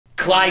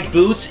Clyde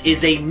Boots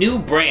is a new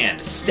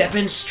brand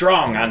stepping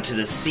strong onto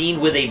the scene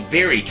with a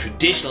very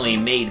traditionally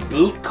made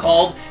boot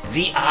called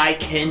the I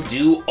Can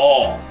Do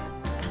All.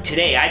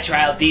 Today I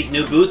try out these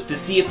new boots to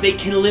see if they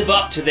can live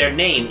up to their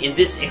name in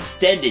this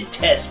extended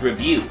test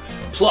review.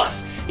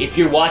 Plus, if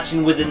you're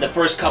watching within the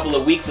first couple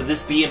of weeks of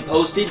this being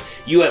posted,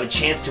 you have a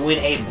chance to win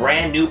a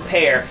brand new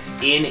pair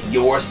in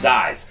your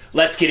size.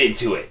 Let's get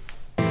into it.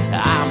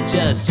 I'm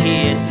just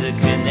here to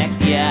connect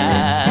ya,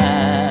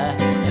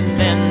 and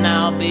then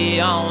I'll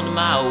be on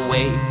my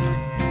way.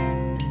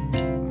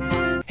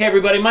 Hey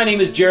everybody, my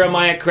name is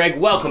Jeremiah Craig.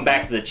 Welcome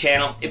back to the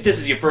channel. If this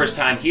is your first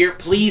time here,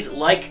 please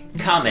like,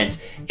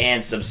 comment,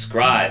 and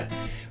subscribe.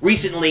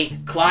 Recently,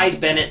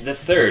 Clyde Bennett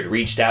III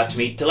reached out to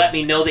me to let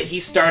me know that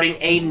he's starting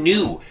a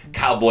new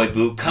cowboy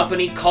boot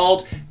company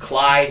called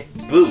Clyde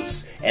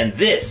Boots. And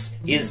this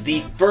is the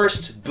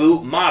first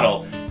boot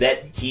model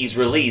that he's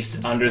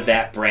released under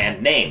that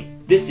brand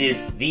name. This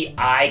is the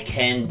I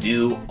Can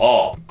Do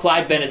All.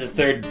 Clyde Bennett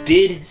III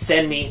did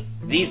send me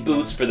these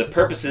boots for the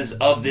purposes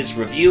of this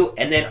review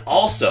and then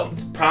also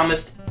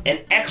promised an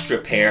extra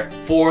pair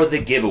for the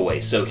giveaway.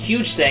 So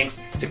huge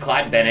thanks to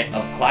Clyde Bennett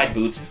of Clyde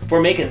Boots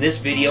for making this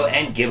video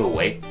and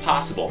giveaway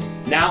possible.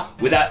 Now,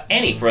 without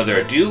any further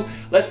ado,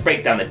 let's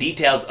break down the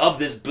details of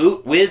this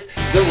boot with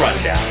the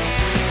rundown.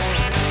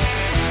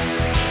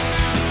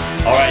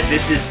 Alright,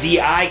 this is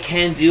the I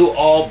Can Do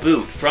All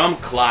boot from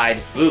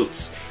Clyde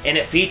Boots, and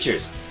it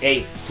features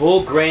a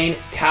full grain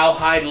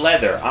cowhide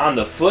leather on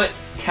the foot,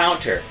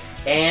 counter,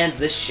 and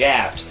the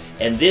shaft,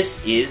 and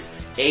this is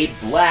a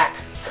black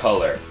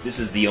color. This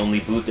is the only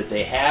boot that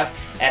they have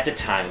at the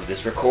time of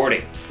this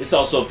recording. This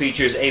also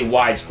features a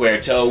wide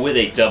square toe with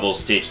a double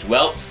stitched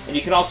welt, and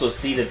you can also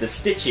see that the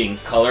stitching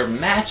color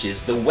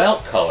matches the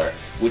welt color,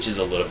 which is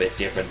a little bit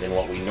different than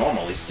what we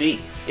normally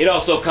see. It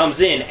also comes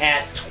in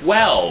at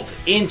 12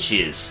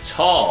 inches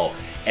tall,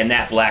 and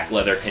that black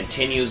leather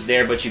continues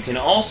there, but you can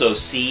also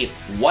see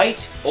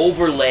white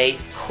overlay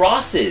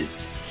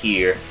crosses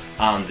here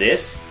on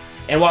this.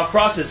 And while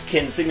crosses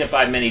can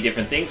signify many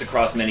different things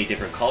across many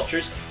different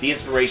cultures, the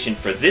inspiration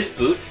for this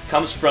boot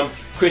comes from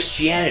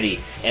Christianity,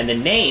 and the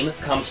name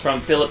comes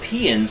from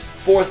Philippians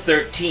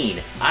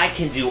 4:13. I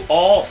can do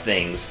all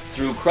things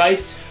through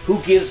Christ who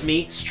gives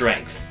me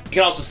strength. You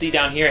can also see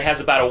down here it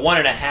has about a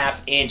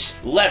 1.5 inch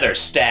leather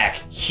stack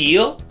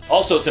heel.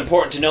 Also, it's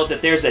important to note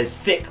that there's a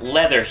thick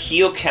leather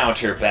heel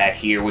counter back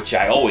here, which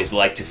I always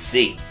like to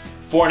see.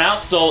 For an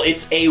outsole,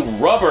 it's a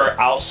rubber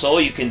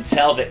outsole. You can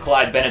tell that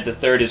Clyde Bennett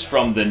III is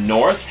from the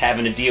north,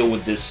 having to deal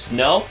with this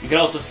snow. You can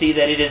also see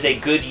that it is a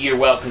Goodyear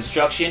welt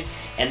construction,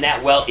 and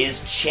that welt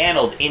is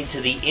channeled into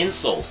the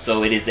insole,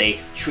 so it is a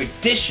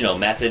traditional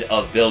method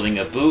of building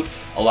a boot.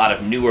 A lot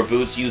of newer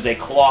boots use a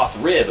cloth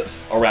rib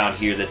around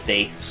here that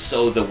they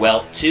sew the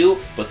welt to,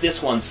 but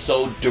this one's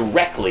sewed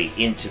directly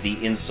into the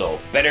insole.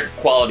 Better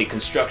quality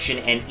construction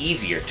and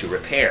easier to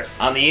repair.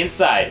 On the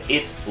inside,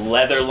 it's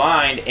leather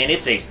lined, and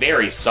it's a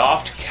very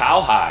soft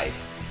cowhide.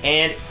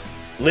 And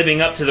living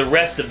up to the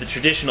rest of the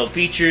traditional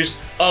features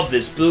of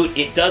this boot,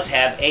 it does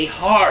have a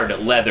hard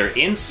leather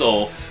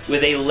insole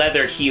with a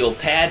leather heel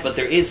pad, but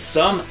there is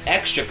some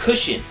extra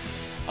cushion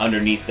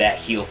underneath that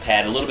heel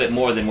pad, a little bit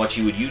more than what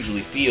you would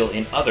usually feel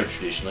in other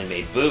traditionally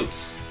made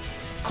boots.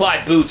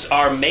 Clyde boots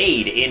are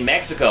made in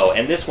Mexico,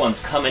 and this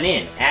one's coming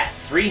in at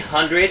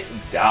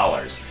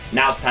 $300.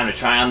 Now it's time to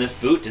try on this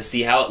boot to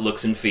see how it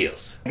looks and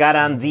feels. I got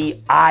on the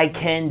I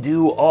Can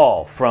Do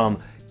All from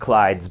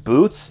Clyde's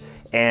Boots,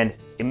 and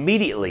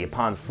immediately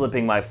upon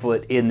slipping my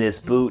foot in this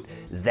boot,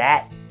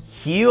 that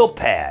heel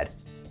pad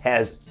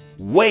has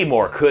way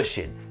more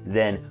cushion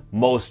than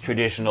most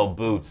traditional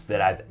boots that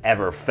I've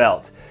ever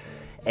felt.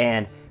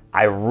 And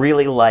I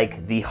really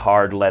like the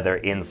hard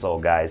leather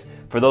insole, guys.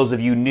 For those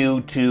of you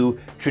new to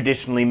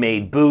traditionally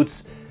made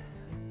boots,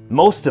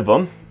 most of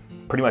them,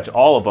 pretty much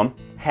all of them,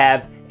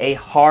 have a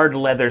hard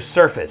leather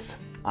surface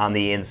on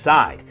the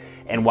inside.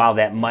 And while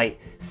that might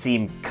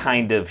seem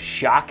kind of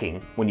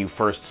shocking when you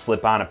first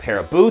slip on a pair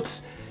of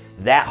boots,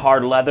 that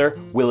hard leather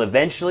will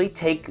eventually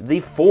take the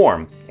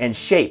form and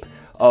shape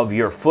of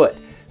your foot.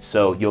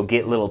 So you'll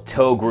get little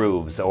toe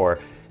grooves or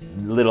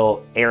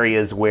little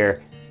areas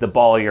where the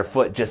ball of your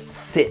foot just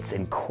sits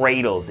and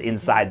cradles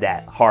inside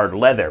that hard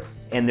leather,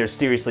 and there's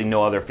seriously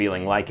no other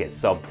feeling like it.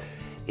 So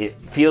it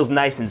feels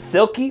nice and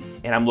silky,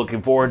 and I'm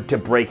looking forward to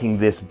breaking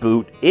this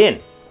boot in.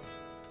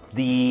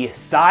 The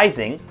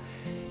sizing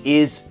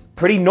is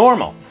pretty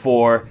normal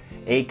for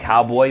a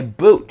cowboy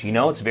boot. You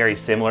know, it's very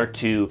similar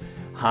to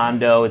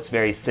Hondo, it's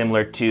very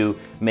similar to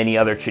many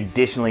other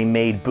traditionally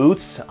made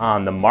boots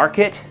on the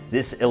market.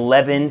 This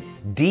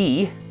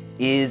 11D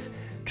is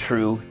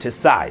true to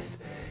size.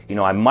 You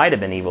know, I might have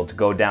been able to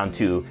go down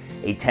to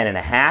a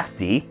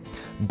 10.5D,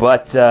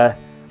 but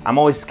I'm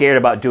always scared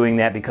about doing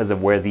that because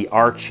of where the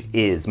arch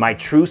is. My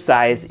true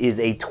size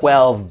is a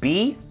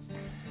 12B.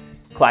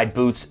 Clyde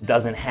Boots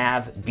doesn't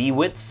have B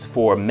widths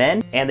for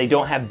men, and they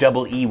don't have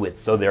double E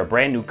widths, so they're a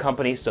brand new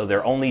company, so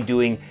they're only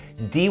doing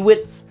D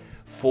widths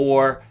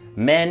for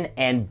men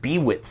and B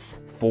widths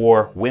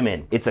for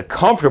women. It's a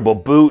comfortable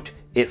boot.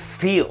 It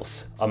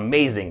feels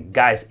amazing.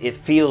 Guys, it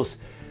feels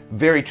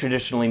very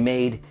traditionally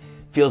made,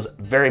 feels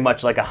very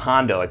much like a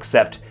Hondo,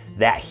 except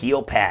that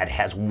heel pad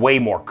has way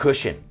more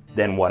cushion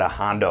than what a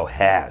Hondo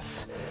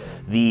has.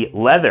 The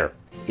leather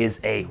is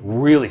a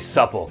really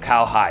supple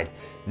cowhide.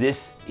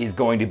 This is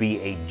going to be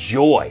a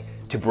joy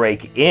to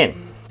break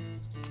in.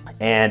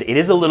 And it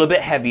is a little bit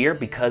heavier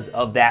because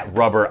of that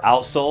rubber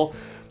outsole,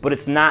 but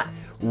it's not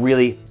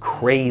really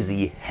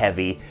crazy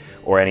heavy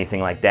or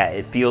anything like that.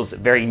 It feels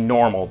very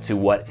normal to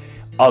what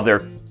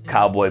other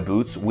cowboy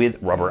boots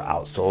with rubber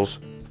outsoles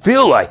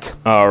feel like.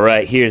 All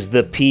right, here's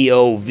the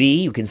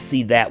POV. You can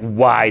see that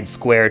wide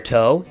square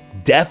toe.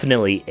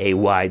 Definitely a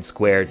wide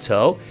square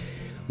toe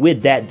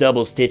with that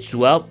double stitched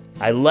welt.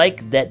 I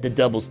like that the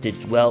double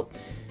stitched welt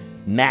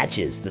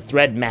matches, the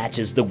thread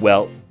matches the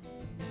welt.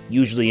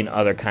 Usually in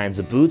other kinds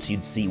of boots,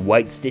 you'd see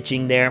white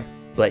stitching there,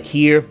 but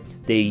here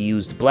they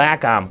used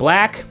black on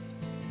black.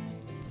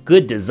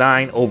 Good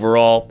design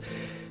overall.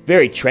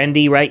 Very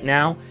trendy right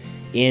now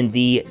in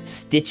the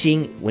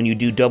stitching when you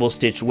do double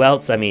stitch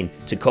welts. I mean,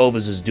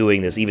 Tecovas is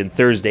doing this. Even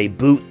Thursday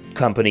Boot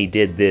Company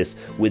did this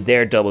with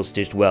their double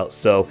stitched welts.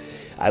 So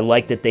I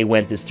like that they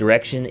went this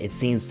direction. It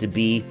seems to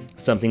be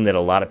something that a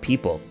lot of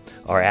people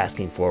are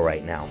asking for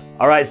right now.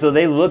 All right, so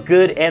they look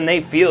good and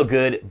they feel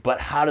good,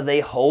 but how do they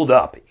hold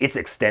up? It's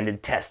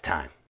extended test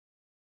time.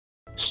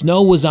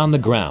 Snow was on the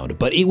ground,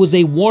 but it was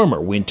a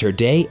warmer winter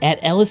day at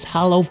Ellis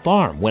Hollow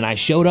Farm when I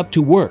showed up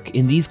to work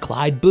in these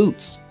Clyde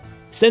boots.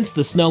 Since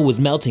the snow was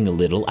melting a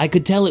little, I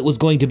could tell it was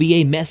going to be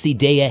a messy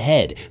day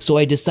ahead, so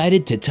I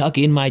decided to tuck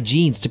in my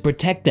jeans to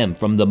protect them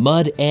from the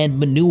mud and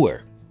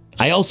manure.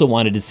 I also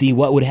wanted to see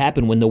what would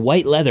happen when the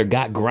white leather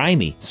got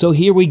grimy, so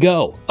here we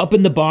go. Up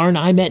in the barn,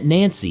 I met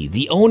Nancy,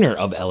 the owner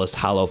of Ellis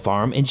Hollow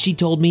Farm, and she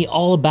told me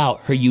all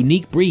about her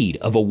unique breed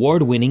of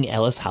award-winning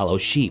Ellis Hollow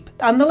sheep.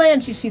 On the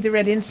lambs, you see the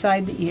red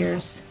inside the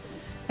ears,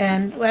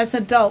 and as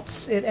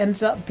adults, it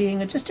ends up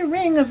being just a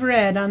ring of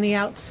red on the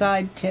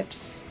outside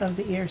tips of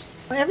the ears.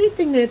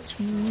 Everything that's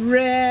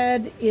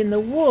red in the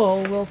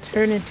wool will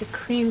turn into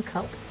cream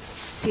color.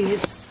 See,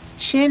 his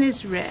chin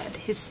is red.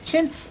 His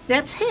chin,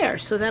 that's hair,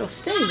 so that'll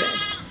stay red.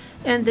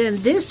 And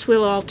then this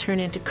will all turn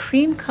into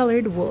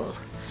cream-colored wool.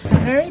 It's a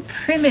very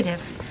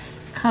primitive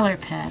color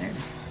pattern.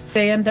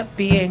 They end up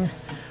being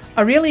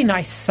a really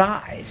nice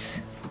size.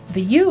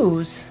 The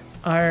ewes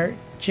are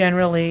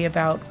generally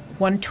about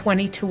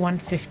 120 to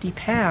 150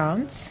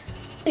 pounds.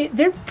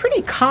 They're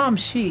pretty calm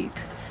sheep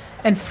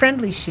and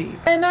friendly sheep.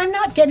 And I'm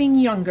not getting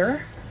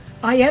younger.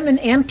 I am an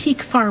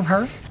antique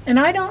farmer, and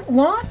I don't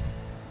want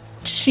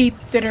sheep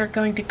that are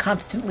going to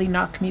constantly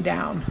knock me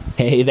down.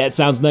 Hey, that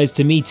sounds nice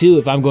to me too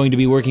if I'm going to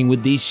be working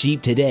with these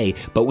sheep today,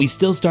 but we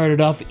still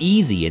started off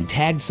easy and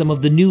tagged some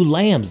of the new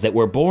lambs that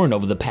were born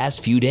over the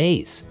past few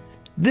days.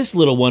 This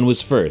little one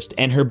was first,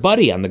 and her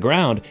buddy on the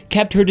ground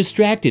kept her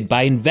distracted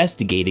by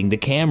investigating the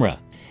camera.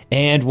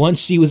 And once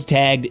she was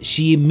tagged,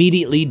 she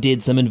immediately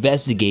did some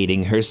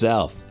investigating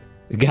herself.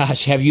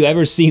 Gosh, have you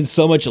ever seen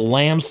so much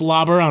lamb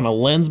slobber on a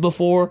lens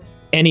before?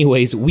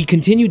 Anyways, we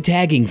continued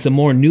tagging some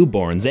more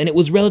newborns, and it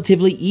was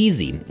relatively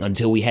easy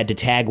until we had to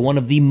tag one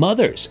of the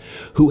mothers,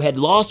 who had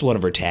lost one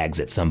of her tags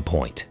at some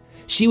point.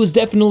 She was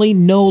definitely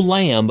no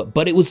lamb,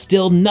 but it was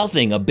still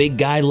nothing a big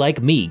guy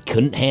like me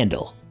couldn't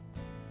handle.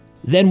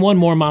 Then one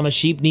more mama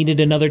sheep needed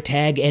another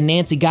tag, and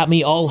Nancy got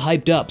me all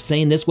hyped up,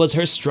 saying this was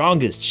her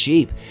strongest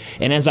sheep.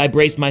 And as I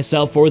braced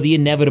myself for the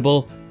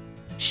inevitable,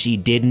 she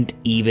didn't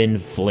even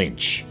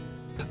flinch.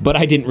 But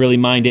I didn't really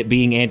mind it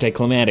being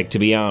anticlimactic, to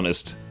be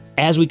honest.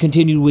 As we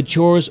continued with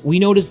chores, we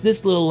noticed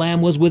this little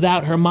lamb was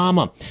without her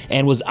mama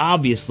and was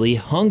obviously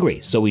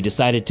hungry, so we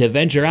decided to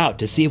venture out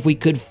to see if we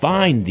could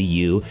find the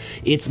ewe,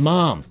 its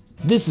mom.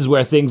 This is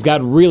where things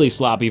got really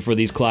sloppy for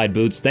these Clyde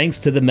boots thanks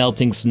to the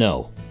melting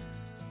snow.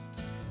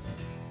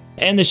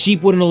 And the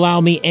sheep wouldn't allow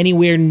me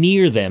anywhere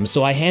near them,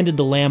 so I handed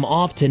the lamb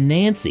off to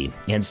Nancy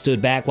and stood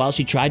back while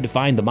she tried to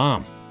find the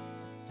mom.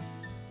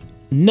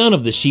 None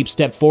of the sheep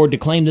stepped forward to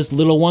claim this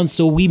little one,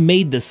 so we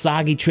made the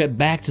soggy trip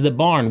back to the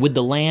barn with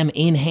the lamb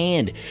in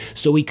hand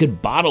so we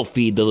could bottle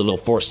feed the little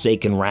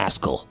forsaken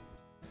rascal.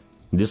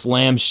 This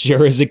lamb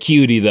sure is a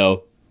cutie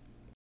though.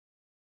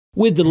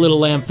 With the little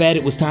lamb fed,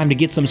 it was time to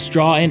get some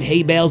straw and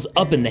hay bales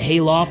up in the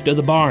hayloft of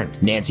the barn.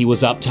 Nancy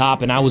was up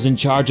top and I was in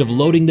charge of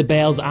loading the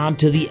bales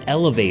onto the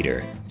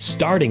elevator,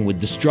 starting with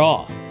the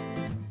straw.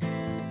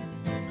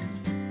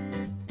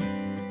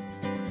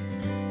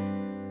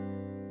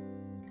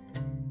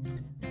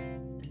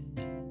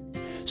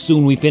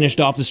 Soon we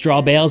finished off the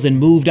straw bales and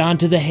moved on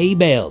to the hay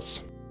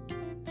bales.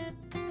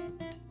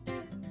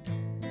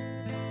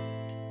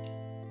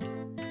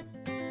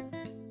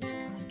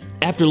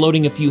 After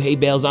loading a few hay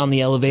bales on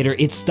the elevator,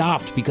 it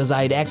stopped because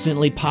I had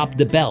accidentally popped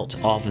the belt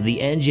off of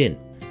the engine.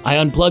 I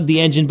unplugged the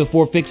engine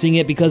before fixing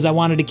it because I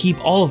wanted to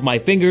keep all of my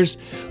fingers,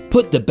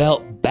 put the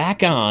belt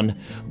back on,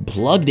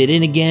 plugged it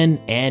in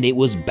again, and it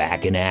was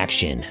back in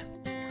action.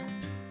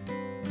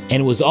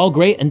 And it was all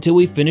great until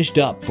we finished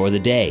up for the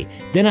day.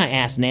 Then I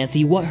asked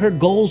Nancy what her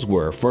goals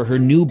were for her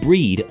new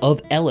breed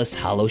of Ellis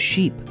Hollow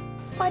sheep.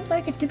 I'd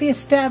like it to be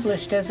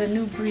established as a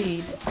new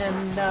breed,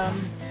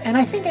 and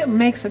I think it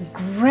makes a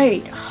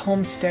great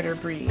homesteader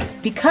breed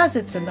because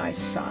it's a nice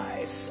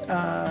size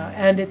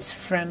and it's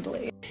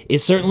friendly. It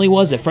certainly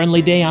was a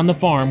friendly day on the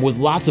farm with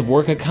lots of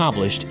work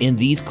accomplished in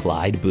these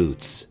Clyde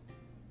boots.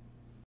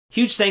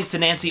 Huge thanks to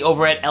Nancy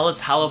over at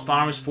Ellis Hollow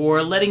Farms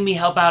for letting me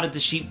help out at the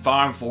sheep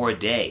farm for a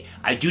day.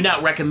 I do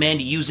not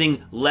recommend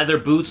using leather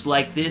boots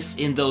like this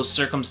in those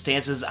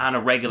circumstances on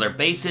a regular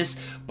basis.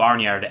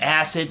 Barnyard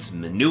acids,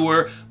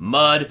 manure,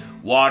 mud,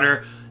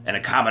 water, and a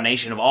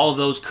combination of all of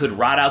those could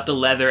rot out the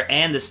leather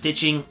and the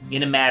stitching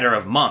in a matter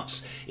of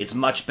months. It's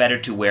much better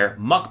to wear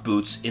muck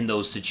boots in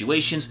those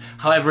situations.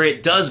 However,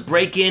 it does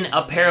break in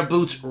a pair of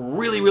boots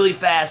really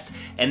fast,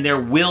 and there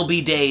will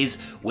be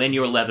days when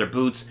your leather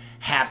boots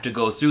have to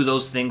go through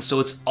those things,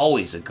 so it's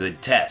always a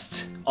good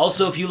test.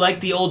 Also, if you like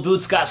the Old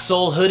Boots Got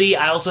Soul hoodie,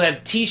 I also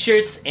have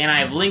t-shirts, and I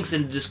have links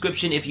in the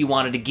description if you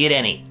wanted to get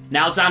any.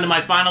 Now it's on to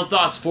my final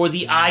thoughts for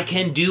the I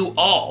Can Do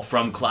All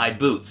from Clyde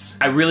Boots.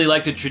 I really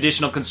like the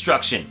traditional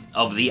construction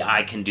of the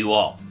I Can Do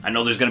All. I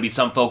know there's going to be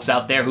some folks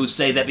out there who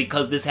say that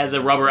because this has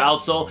a rubber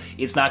outsole,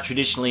 it's not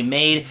traditionally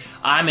made.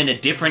 I'm in a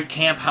different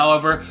camp,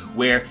 however,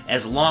 where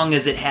as long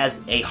as it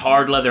has a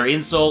hard leather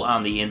insole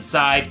on the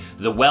inside,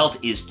 the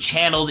welt is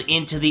channeled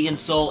into the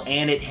insole,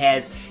 and it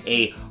has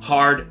a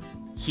hard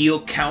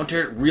heel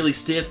counter, really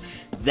stiff,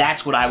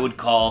 that's what I would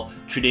call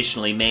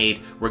traditionally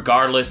made,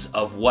 regardless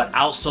of what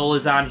outsole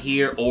is on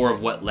here or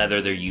of what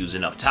leather they're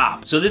using up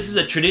top. So this is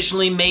a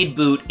traditionally made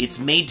boot. It's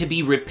made to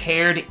be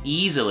repaired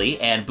easily,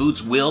 and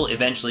boots will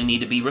eventually need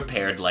to be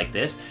repaired like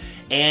this.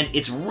 And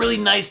it's really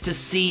nice to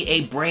see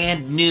a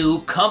brand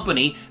new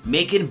company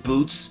making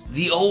boots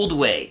the old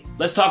way.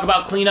 Let's talk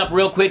about cleanup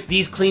real quick.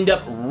 These cleaned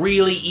up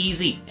really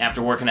easy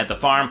after working at the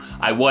farm.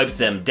 I wiped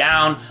them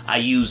down, I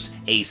used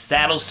a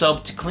saddle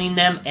soap to clean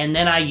them, and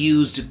then I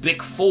used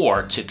Bic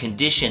 4 to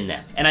condition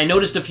them. And I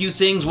noticed a few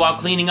things while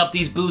cleaning up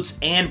these boots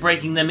and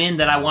breaking them in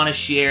that I want to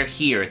share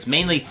here. It's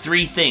mainly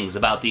 3 things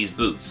about these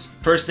boots.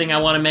 First thing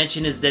I want to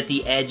mention is that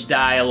the edge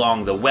dye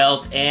along the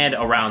welt and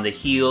around the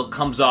heel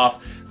comes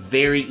off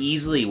very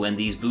easily when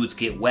these boots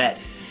get wet.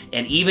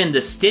 And even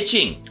the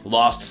stitching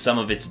lost some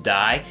of its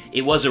dye.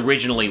 It was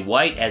originally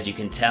white, as you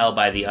can tell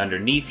by the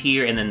underneath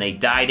here, and then they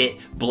dyed it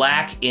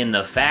black in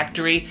the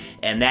factory,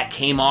 and that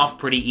came off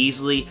pretty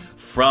easily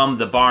from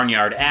the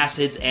barnyard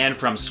acids and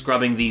from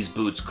scrubbing these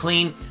boots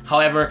clean.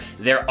 However,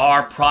 there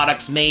are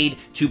products made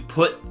to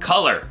put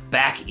color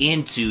back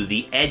into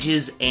the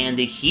edges and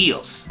the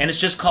heels. And it's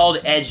just called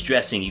edge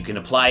dressing. You can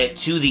apply it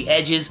to the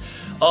edges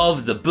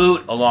of the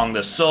boot, along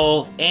the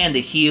sole and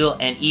the heel,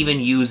 and even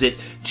use it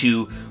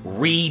to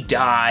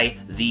re-dye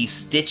the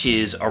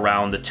stitches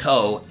around the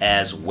toe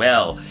as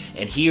well.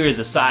 And here is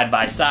a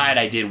side-by-side.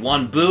 I did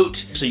one boot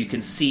so you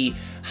can see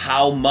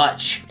how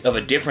much of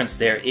a difference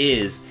there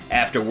is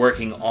after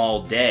working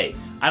all day.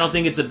 I don't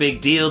think it's a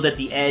big deal that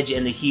the edge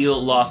and the heel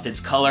lost its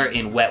color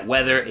in wet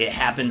weather. It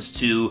happens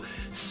to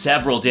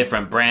several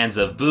different brands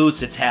of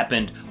boots. It's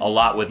happened a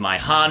lot with my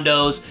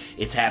Hondos.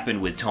 It's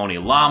happened with Tony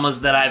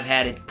Llamas that I've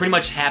had. It pretty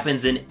much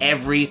happens in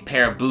every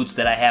pair of boots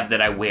that I have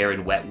that I wear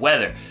in wet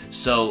weather.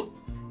 So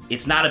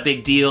it's not a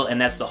big deal,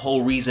 and that's the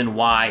whole reason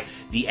why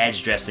the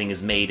edge dressing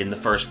is made in the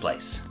first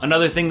place.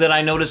 Another thing that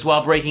I noticed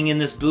while breaking in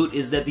this boot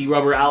is that the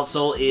rubber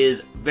outsole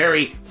is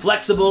very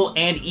flexible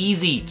and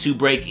easy to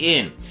break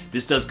in.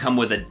 This does come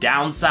with a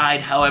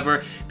downside,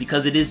 however,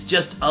 because it is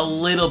just a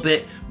little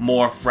bit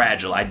more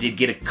fragile. I did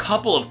get a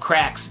couple of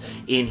cracks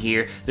in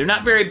here. They're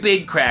not very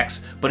big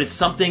cracks, but it's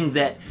something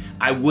that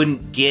I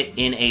wouldn't get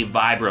in a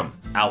Vibram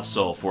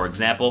outsole, for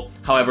example.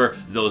 However,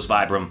 those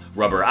Vibram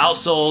rubber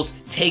outsoles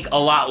take a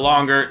lot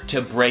longer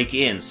to break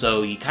in,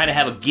 so you kind of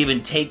have a give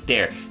and take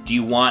there. Do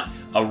you want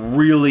a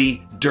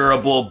really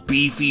durable,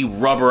 beefy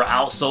rubber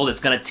outsole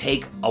that's going to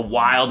take a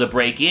while to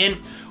break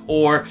in?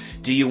 Or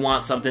do you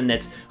want something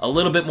that's a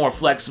little bit more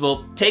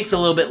flexible, takes a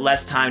little bit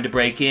less time to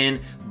break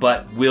in,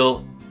 but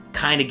will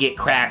kind of get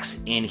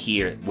cracks in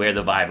here where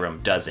the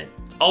Vibram doesn't?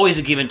 Always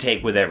a give and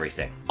take with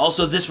everything.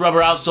 Also, this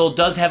rubber outsole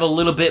does have a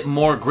little bit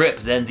more grip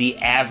than the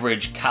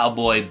average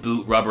Cowboy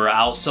boot rubber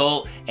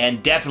outsole,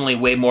 and definitely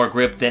way more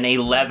grip than a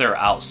leather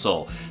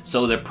outsole.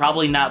 So they're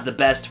probably not the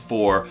best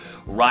for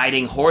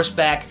riding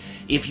horseback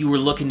if you were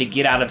looking to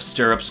get out of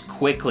stirrups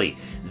quickly.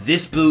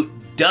 This boot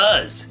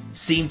does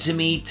seem to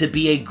me to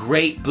be a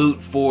great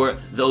boot for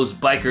those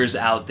bikers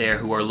out there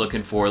who are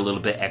looking for a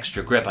little bit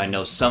extra grip. I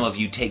know some of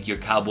you take your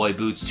Cowboy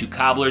boots to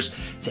cobblers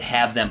to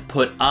have them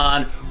put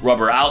on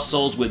rubber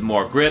outsoles with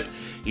more grip.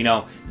 You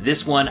know,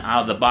 this one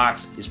out of the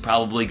box is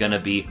probably gonna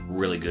be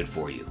really good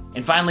for you.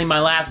 And finally,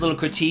 my last little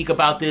critique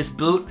about this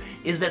boot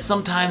is that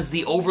sometimes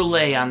the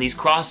overlay on these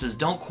crosses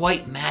don't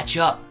quite match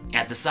up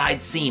at the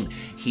side seam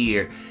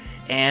here.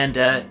 And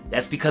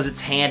that's because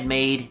it's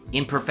handmade,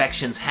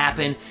 imperfections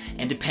happen,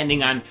 and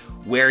depending on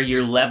where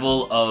your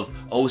level of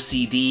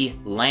OCD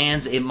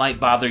lands, it might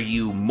bother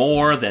you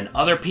more than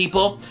other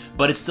people,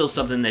 but it's still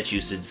something that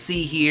you should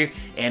see here,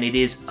 and it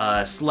is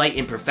a slight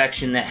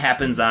imperfection that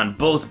happens on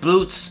both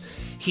boots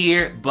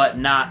here, but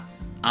not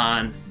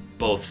on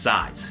both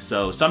sides.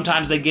 So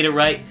sometimes they get it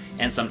right,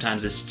 and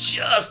sometimes it's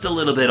just a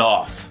little bit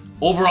off.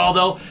 Overall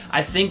though,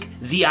 I think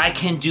the I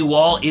Can Do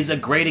All is a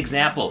great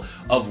example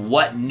of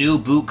what new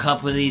boot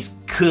companies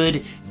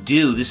could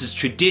do. This is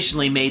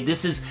traditionally made.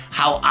 This is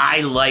how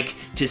I like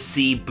to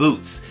see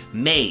boots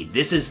made.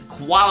 This is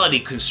quality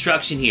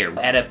construction here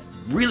at a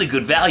really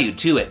good value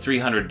too, at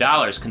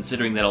 $300,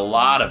 considering that a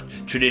lot of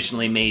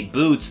traditionally made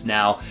boots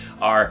now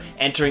are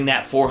entering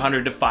that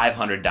 $400 to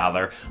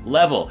 $500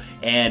 level.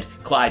 And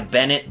Clyde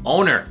Bennett,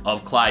 owner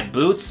of Clyde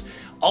Boots,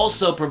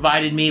 also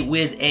provided me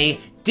with a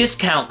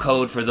discount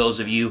code for those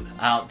of you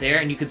out there,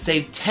 and you can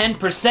save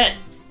 10%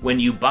 when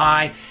you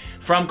buy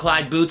from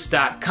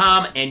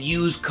ClydeBoots.com and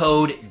use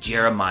code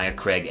Jeremiah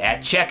Craig at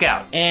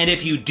checkout. And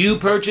if you do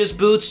purchase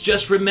boots,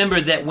 just remember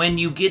that when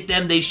you get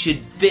them, they should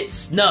fit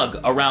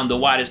snug around the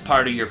widest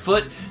part of your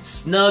foot,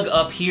 snug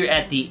up here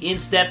at the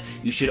instep.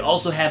 You should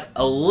also have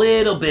a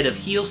little bit of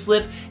heel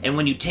slip, and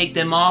when you take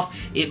them off,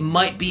 it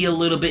might be a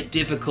little bit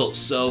difficult.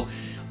 So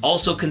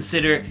also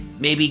consider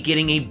maybe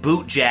getting a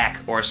boot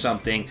jack or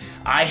something.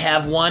 I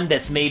have one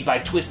that's made by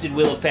Twisted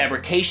Willow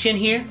Fabrication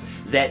here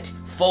that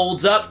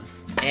folds up,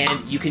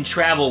 and you can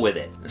travel with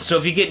it. So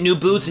if you get new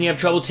boots and you have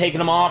trouble taking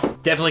them off,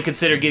 definitely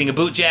consider getting a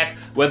boot jack,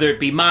 whether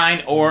it be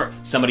mine or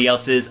somebody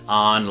else's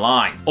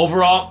online.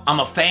 Overall, I'm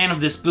a fan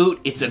of this boot.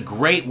 It's a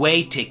great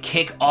way to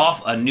kick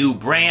off a new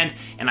brand,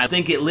 and I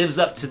think it lives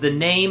up to the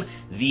name,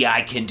 the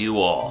I Can Do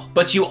All.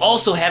 But you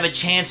also have a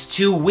chance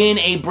to win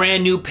a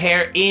brand new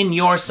pair in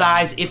your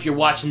size if you're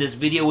watching this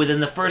video within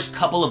the first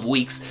couple of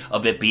weeks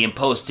of it being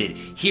posted.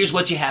 Here's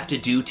what you have to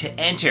do to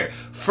enter.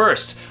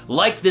 First,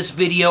 like this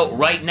video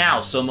right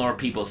now so more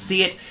people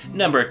see it.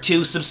 Number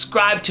 2,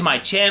 subscribe to my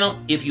channel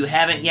if you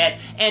haven't yet.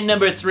 And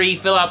number 3,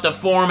 fill out the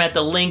form at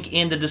the link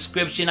in the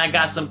description. I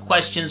got some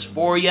questions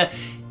for you.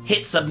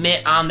 Hit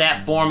submit on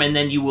that form, and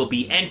then you will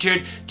be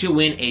entered to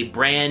win a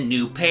brand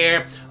new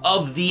pair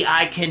of the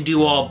I Can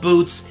Do All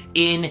boots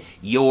in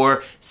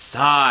your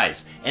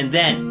size. And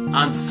then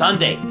on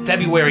Sunday,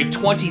 February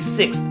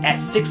 26th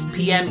at 6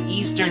 p.m.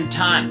 Eastern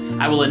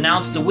Time, I will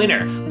announce the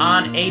winner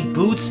on a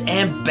Boots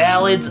and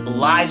Ballads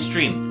live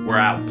stream where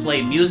I'll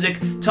play music,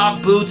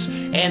 talk boots,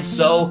 and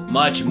so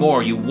much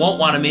more. You won't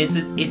want to miss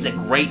it. It's a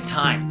great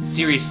time.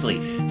 Seriously.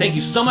 Thank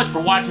you so much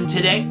for watching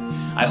today.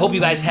 I hope you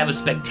guys have a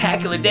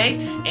spectacular day,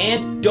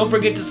 and don't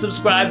forget to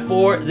subscribe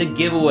for the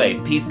giveaway.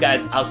 Peace,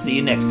 guys. I'll see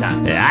you next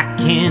time. I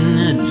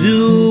can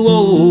do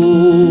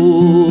all,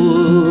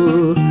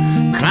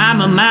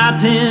 climb a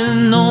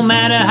mountain no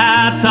matter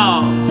how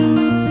tall.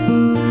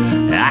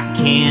 I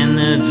can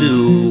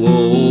do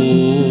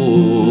all,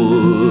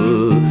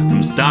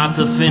 from start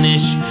to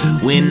finish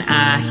when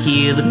I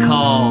hear the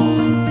call.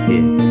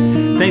 Yeah.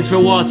 Thanks for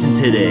watching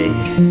today.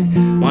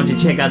 Why don't you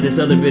check out this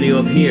other video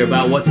up here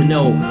about what to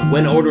know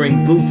when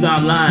ordering boots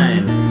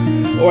online.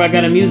 Or I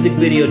got a music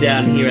video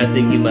down here I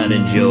think you might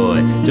enjoy.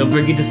 Don't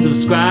forget to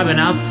subscribe, and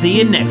I'll see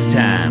you next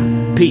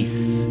time.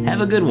 Peace.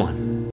 Have a good one.